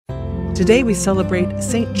Today we celebrate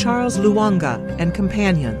St. Charles Lwanga and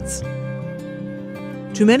companions.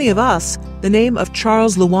 To many of us, the name of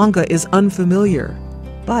Charles Lwanga is unfamiliar,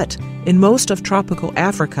 but in most of tropical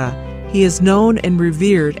Africa, he is known and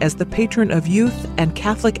revered as the patron of youth and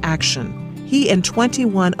Catholic action. He and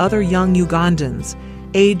 21 other young Ugandans,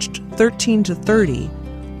 aged 13 to 30,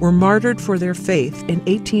 were martyred for their faith in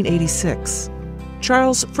 1886.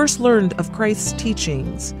 Charles first learned of Christ's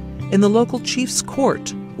teachings in the local chief's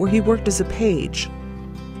court, where he worked as a page.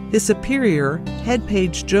 His superior, head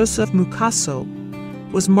page Joseph Mukaso,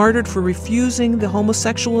 was martyred for refusing the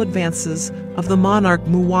homosexual advances of the monarch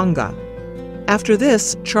Lwanga. After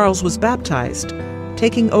this, Charles was baptized,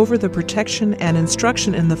 taking over the protection and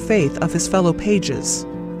instruction in the faith of his fellow pages.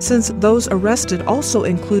 Since those arrested also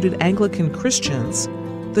included Anglican Christians,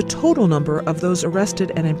 the total number of those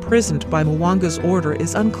arrested and imprisoned by Lwanga's order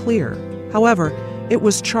is unclear. However, it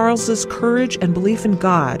was Charles's courage and belief in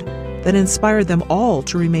God that inspired them all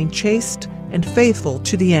to remain chaste and faithful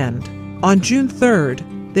to the end. On June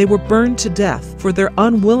 3rd, they were burned to death for their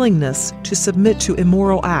unwillingness to submit to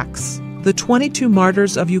immoral acts. The 22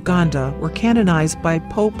 martyrs of Uganda were canonized by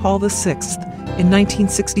Pope Paul VI in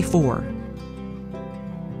 1964.